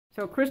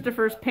So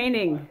Christopher's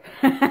painting.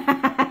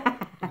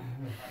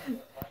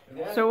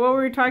 So what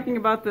were we talking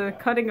about? The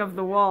cutting of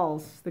the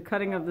walls, the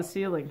cutting of the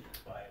ceiling.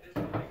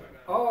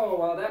 Oh,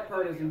 well, that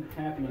part isn't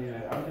happening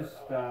yet. I'm just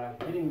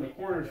getting the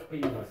corners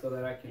painted so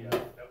that I can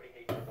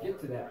get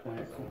to that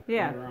point.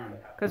 Yeah,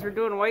 because we're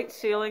doing white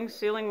ceiling,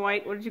 ceiling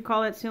white. What did you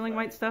call that ceiling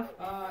white stuff?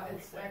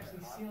 It's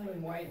actually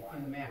ceiling white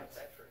and matte.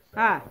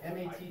 Ah.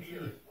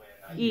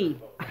 M-A-T-T-E.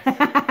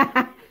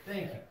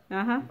 Thank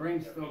you.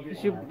 Brain's still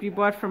getting You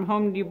bought from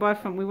Home. You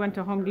bought from. We went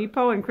to Home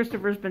Depot, and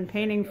Christopher's been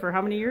painting for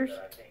how many years?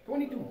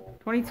 22.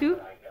 22.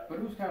 But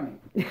who's counting?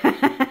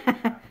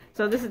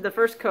 So this is the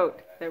first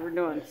coat that we're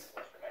doing.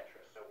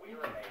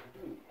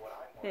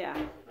 Yeah.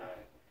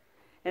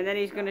 And then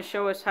he's going to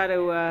show us how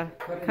to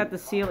cut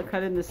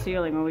in the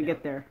ceiling when we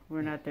get there.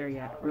 We're not there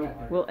yet.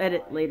 We'll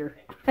edit later.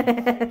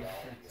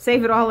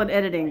 Save it all in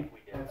editing.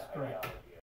 That's correct.